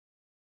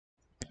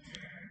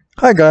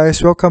Hi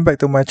guys, welcome back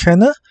to my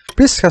channel.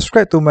 Please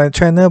subscribe to my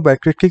channel by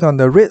clicking on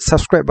the red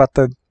subscribe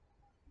button.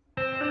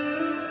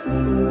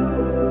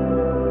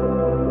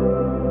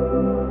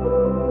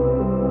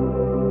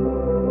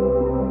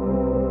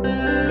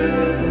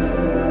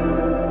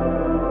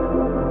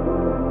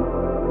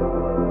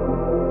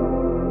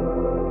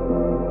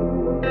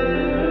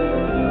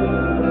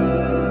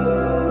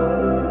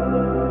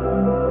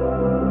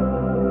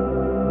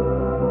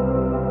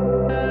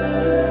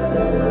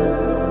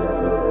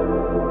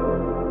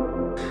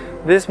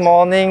 This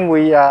morning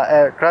we are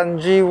at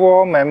Kranji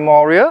War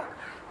Memorial,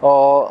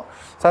 or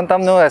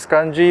sometimes known as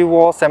Kranji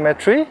War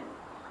Cemetery.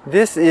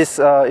 This is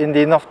in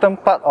the northern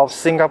part of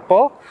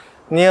Singapore,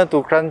 near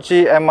to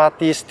Kranji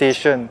MRT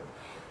station.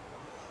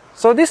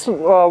 So this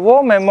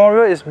war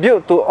memorial is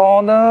built to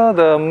honor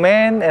the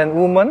men and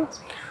women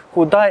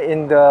who died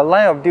in the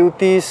line of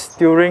duties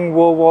during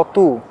World War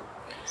II.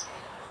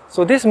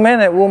 So these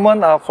men and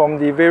women are from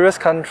the various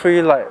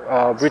countries like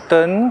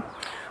Britain,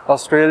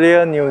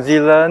 Australia, New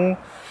Zealand,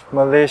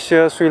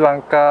 Malaysia, Sri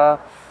Lanka,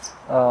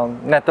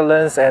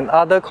 Netherlands and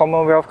other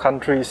Commonwealth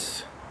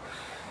countries.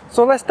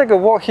 So let's take a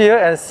walk here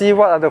and see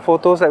what are the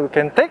photos that we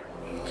can take.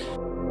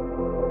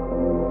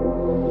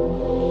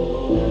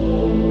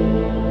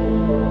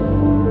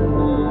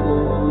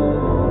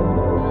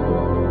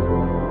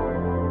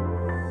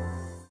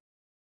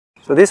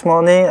 So this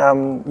morning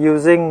I'm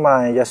using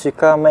my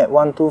Yashica Mat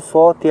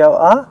 124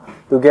 TLR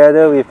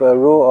together with a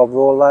roll of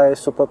Rollei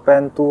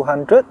Superpan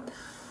 200.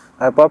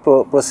 I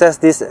process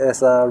this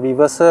as a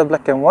reversal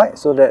black and white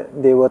so that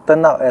they will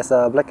turn out as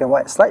black and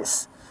white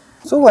slides.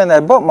 So when I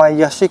bought my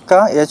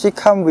Yashica, it actually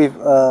comes with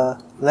a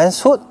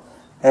lens hood,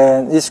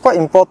 and it's quite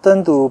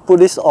important to put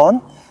this on,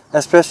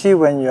 especially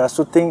when you are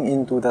shooting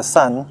into the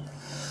sun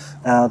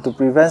to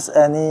prevent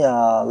any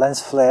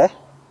lens flare.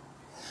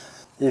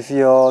 If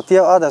your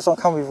TLR does not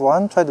come with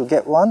one, try to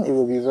get one, it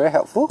will be very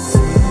helpful.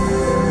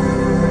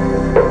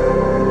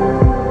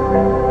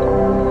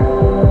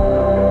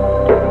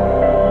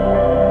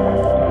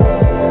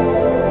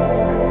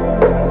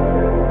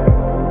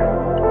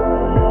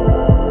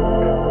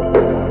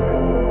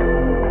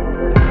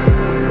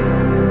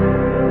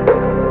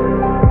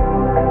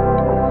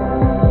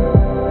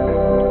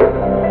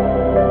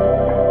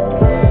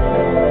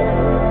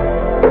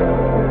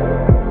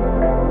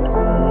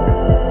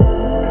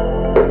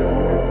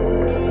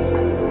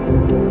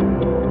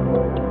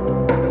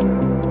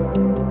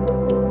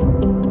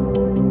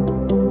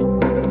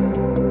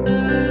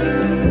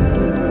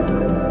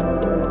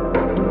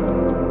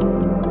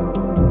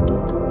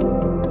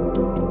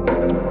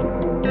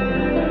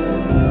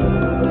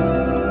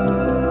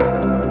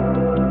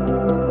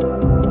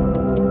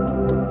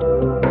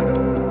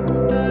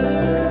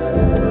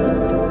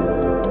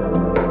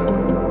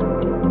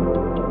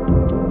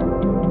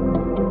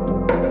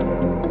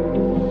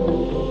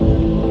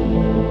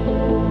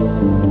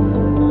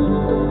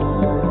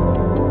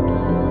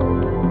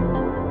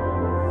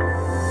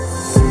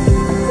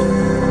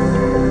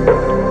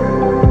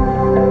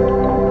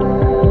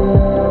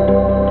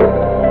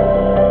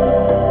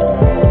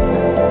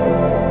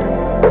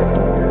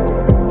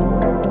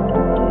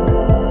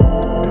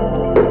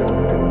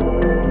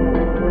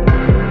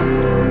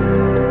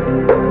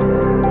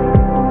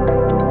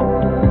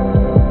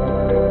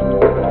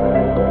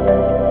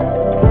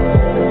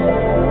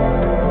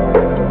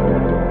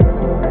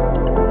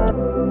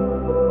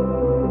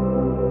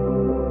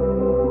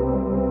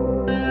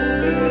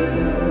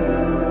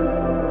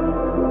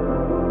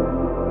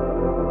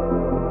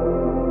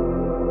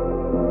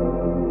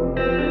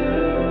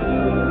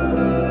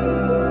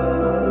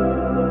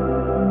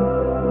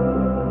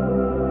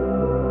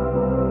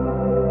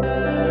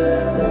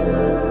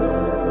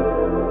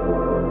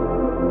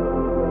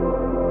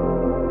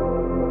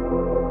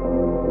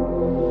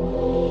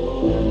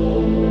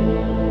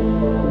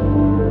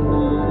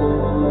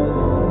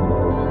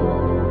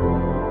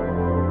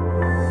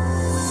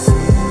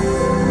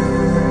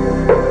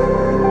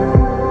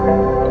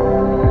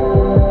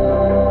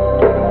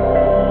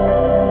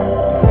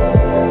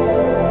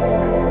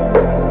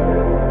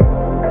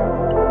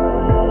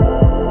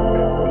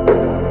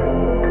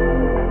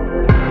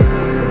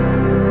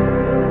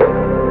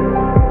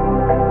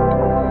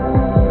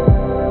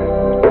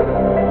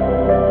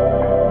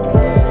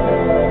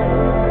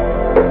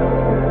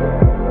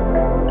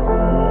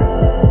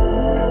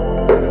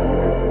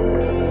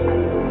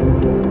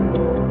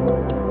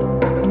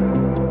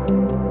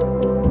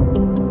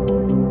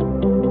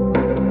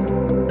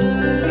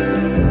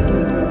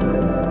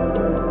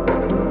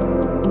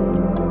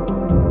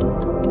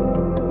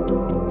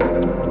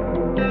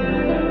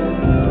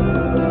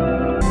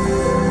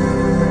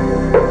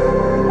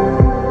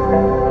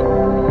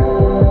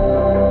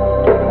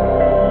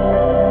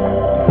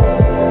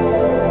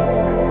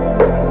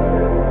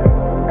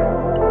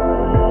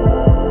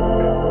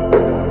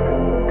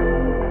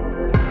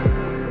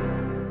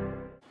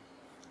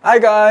 Hi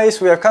guys,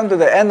 we have come to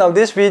the end of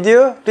this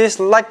video. Please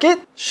like it,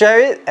 share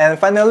it, and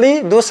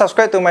finally do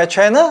subscribe to my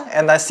channel,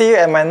 and I see you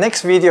at my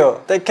next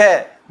video. Take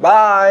care.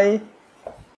 Bye.